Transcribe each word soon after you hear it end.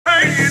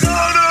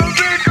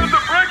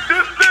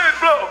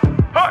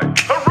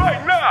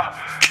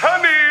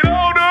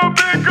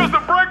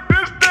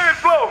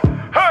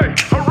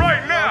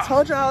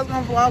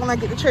vlog when I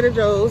get to Trader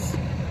Joe's.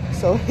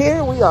 So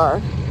here we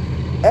are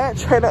at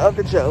Trader of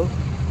the Joe.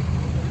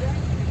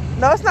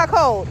 No, it's not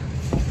cold.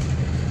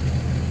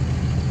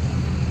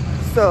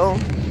 So,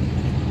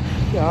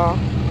 y'all,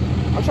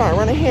 I'm trying to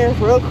run in here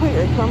real quick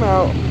and come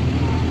out.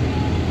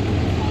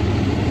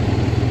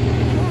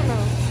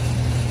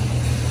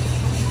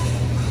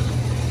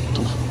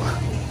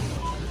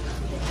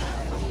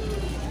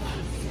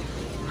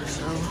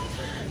 So,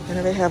 and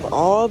then they have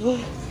all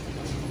the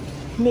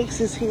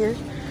mixes here.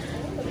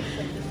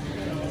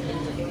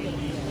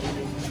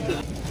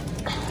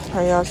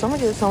 Alright, y'all, so I'm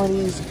gonna get some of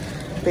these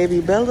baby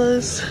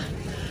Bellas. I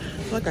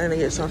feel like I need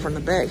to get some from the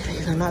back.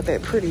 They're not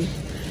that pretty.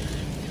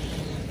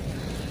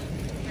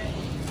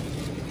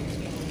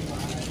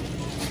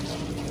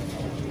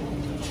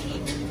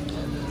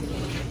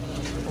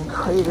 And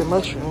craving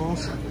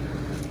mushrooms.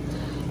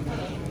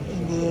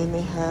 And then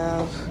they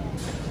have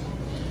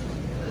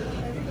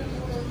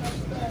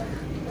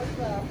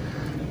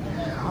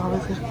all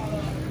of the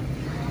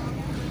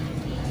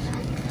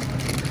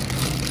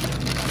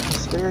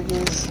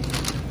asparagus.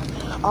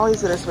 I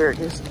always get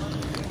asparagus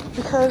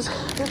because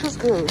they're just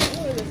good.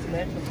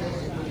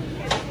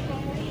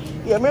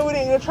 Yeah, remember we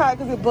didn't even try it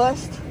because it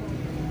bust?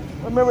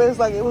 Remember it's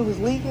like it was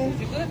leaking?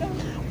 Is it good though?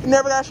 We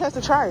never got a chance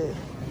to try it.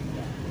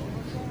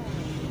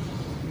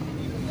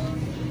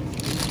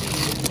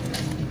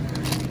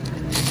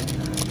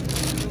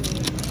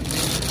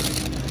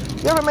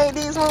 You ever made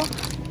these ones?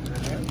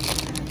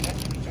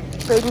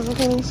 Baby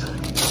zucchinis?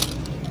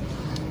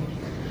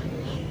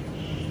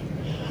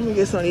 Let me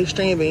get some of these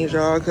string beans,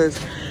 y'all, because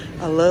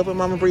I love when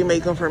Mama Bree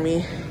make them for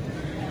me.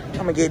 I'm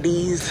gonna get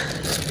these.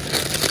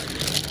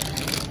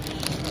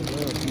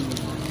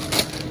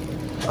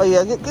 Oh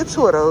yeah, get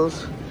two of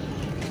those.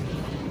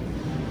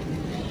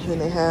 Then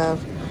they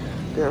have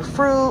their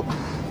fruit.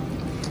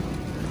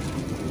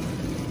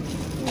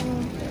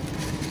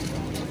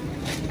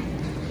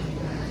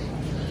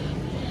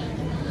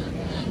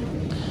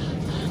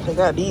 They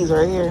got these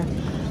right here.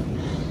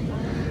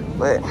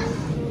 But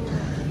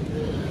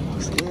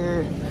I'm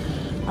scared.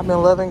 I've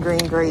been loving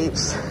green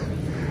grapes.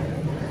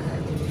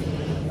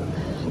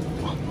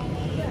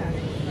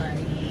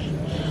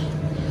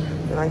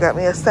 And I got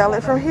me a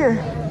salad from here.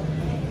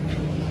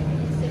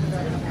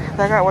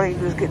 I got where you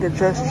just get the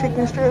just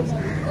chicken strips.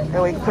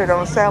 That way you can put it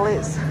on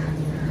salads.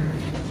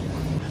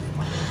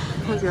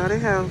 Look, y'all, they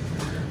have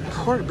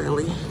pork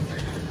belly.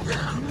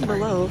 Comment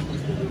below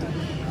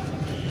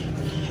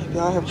if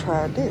y'all have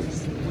tried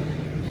this.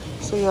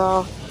 So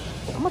y'all,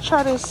 I'm gonna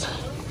try this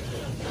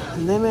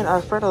lemon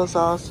Alfredo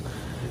sauce.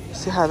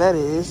 See how that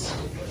is.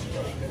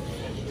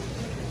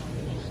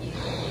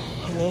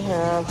 And they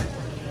have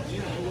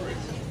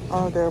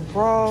all their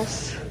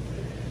broths.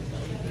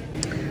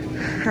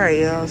 Alright,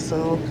 y'all,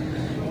 so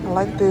I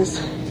like this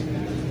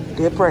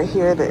dip right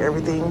here, the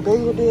everything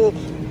bagel dip.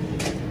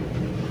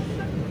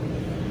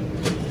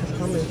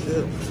 Hummus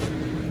dip.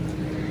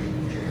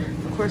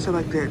 Of course I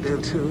like that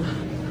dip too.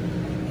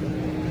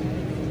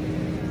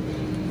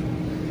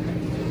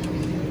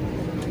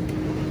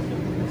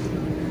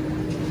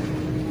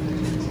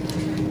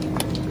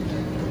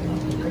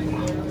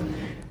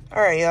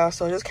 Alright, y'all,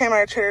 so I just came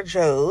out of Trader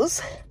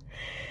Joe's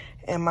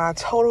and my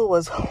total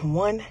was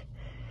 $135.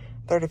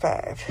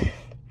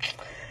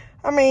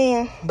 I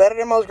mean, better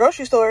than most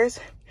grocery stores.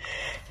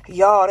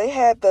 Y'all, they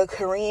had the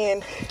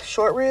Korean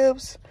short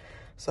ribs,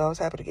 so I was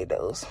happy to get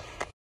those.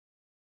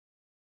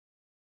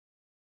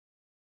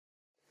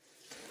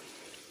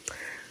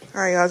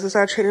 Alright, y'all, this is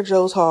our Trader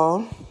Joe's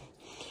haul.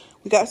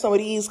 We got some of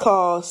these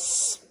called,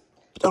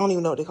 I don't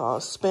even know what they call,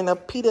 Sprinkle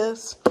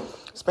Pitas.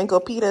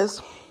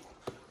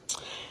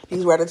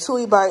 These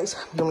ratatouille bites.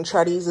 I'm gonna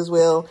try these as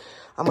well.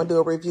 I'm gonna do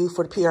a review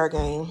for the PR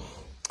game.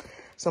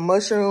 Some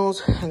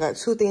mushrooms. I got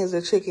 2 things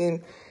of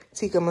chicken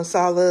tikka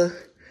masala.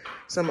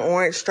 Some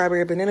orange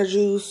strawberry banana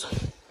juice.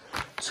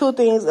 2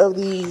 things of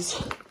these.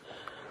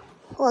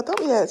 Oh, I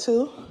thought we had 2.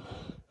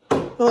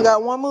 You only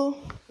got 1 more?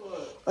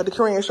 Of the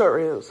Korean short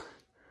ribs.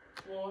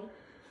 1.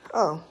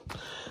 Oh,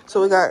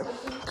 so we got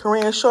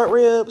Korean short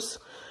ribs.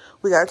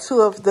 We got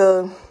 2 of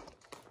the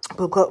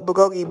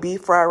bulgogi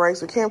beef fried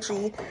rice with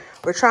kimchi.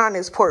 We're trying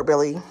this pork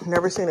belly.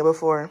 Never seen it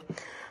before.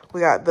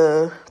 We got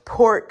the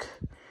pork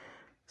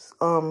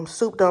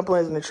soup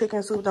dumplings and the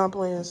chicken soup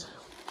dumplings.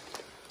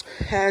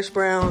 Hash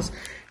browns,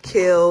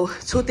 kale,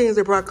 2 things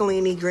of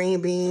broccolini,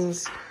 green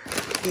beans.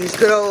 These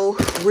good old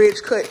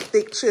ridge cut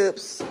thick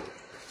chips.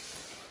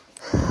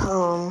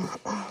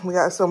 We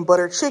got some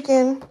butter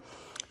chicken,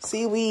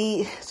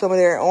 seaweed, some of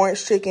their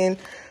orange chicken,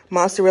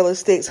 mozzarella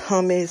sticks,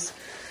 hummus,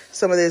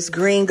 some of this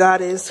green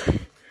goddess,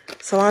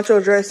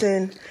 cilantro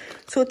dressing,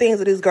 2 things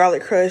of this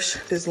garlic crush,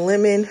 this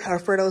lemon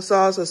Alfredo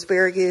sauce,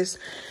 asparagus,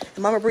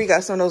 and Mama Bree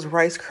got some of those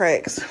rice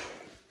cracks.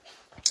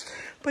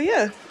 But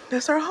yeah,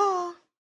 that's our haul.